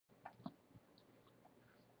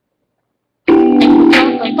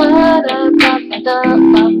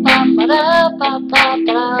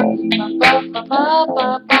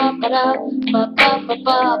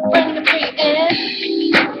Bring the beat in.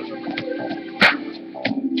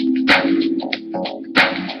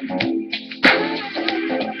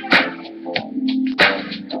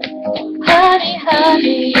 Honey,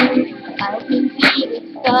 honey, I can see the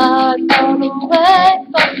stars all the way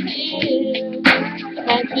from here.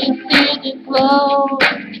 Can't you see the glow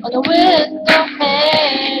on the window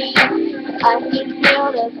pane? I can feel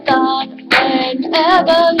the sun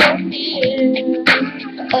whenever you're here.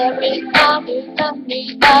 Every time you touch me,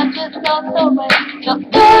 I just felt so right. Now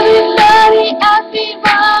everybody asks me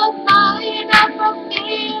why I'm smiling up from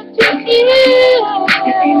here to here.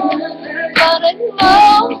 But I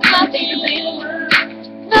know nothing new.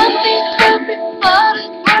 Nothing's perfect, but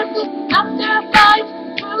it's worth it after a fight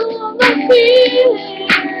through the fear.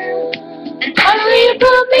 And hurry you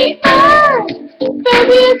put me on,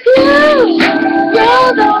 baby, it's you.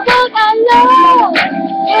 You're the one I love.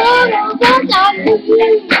 You're the one I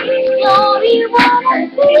need. You're the one I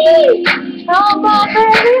see. Come on,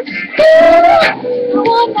 baby, you. The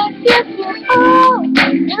one that gives you all.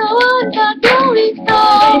 You're the one that really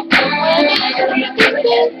knows when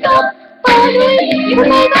it's so funny. You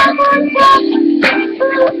may not want to.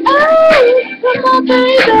 Oh, come on,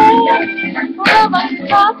 baby. Love us,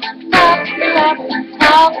 top, top, top,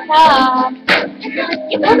 top, top.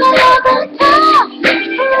 You put my love on top.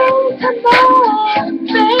 Oh, come on,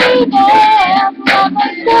 baby. Love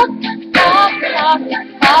us, top, top, top,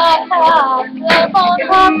 top, top. Love on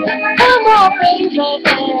top. Come on, baby.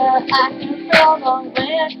 I can feel the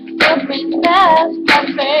wind whipping past my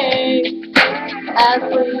face as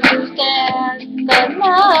we stand the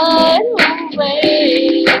night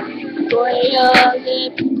away. Boy, your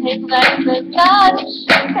lips taste like the touch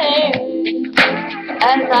of pain.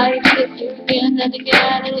 As I kiss you again and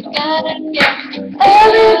again and again and again.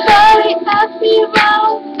 Everybody asks me why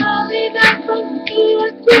I'm coming up from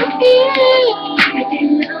here to here.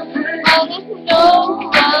 I just know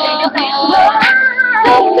why.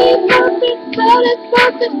 Nothing perfect, but it's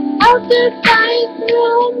perfect out there flying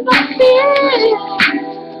through my fear.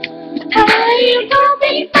 How you gonna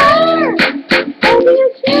be there? Baby,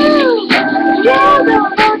 it's you. You're the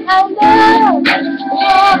one I love.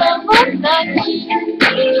 You're the one I need.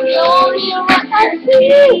 You're the one I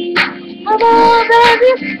see. Come on, baby,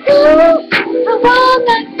 it's you. The one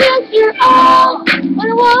that gives you all. The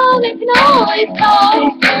one that can always call.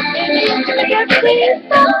 Baby, you can get me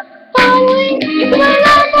stop. Finally, you put my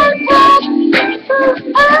love on top.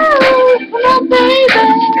 Oh, come on, baby.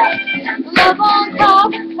 Love on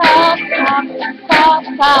top, top, top, top,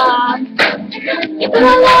 top. You put my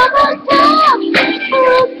love on top.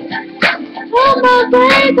 Come on,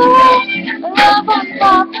 baby. Love on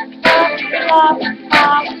top, top, top,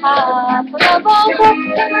 top, top. Love on top,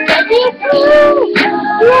 baby, it's you.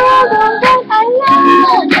 You're the one I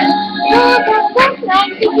love. You're the one I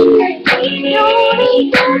need. You're the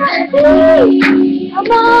one I see.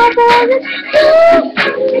 Come on, baby, it's you.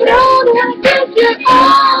 You're the one that gives you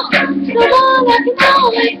all. The one that can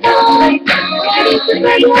always call. Ready to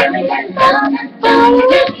break everything down.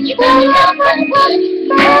 You put love on top, baby.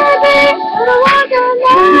 You're the one I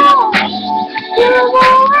love. You're the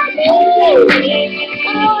one I need.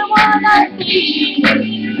 You're the one I see.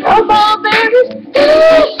 Come on, baby, you're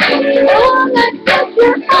the one that gives you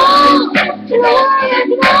all. You're the one that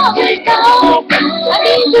can always call. I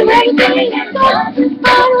need you ready to make it stop.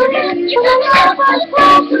 Finally, you put love on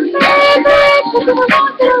top, baby. You're the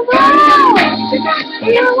one to love.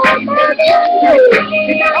 You're the one that gives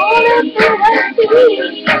you all that I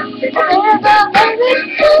see. Forever, baby,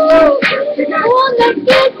 you. The one that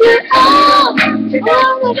gives you all. The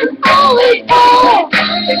one that can always call.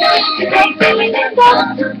 You don't feel it stop.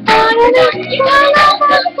 Finally, you put love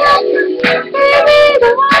on top, baby. The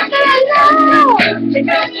one that I love.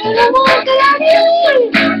 You're the one that I need.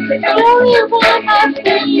 You're the one I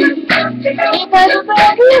see. Because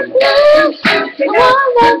baby, it's you. The one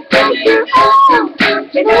that gives you all.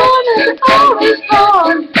 The one that's always call.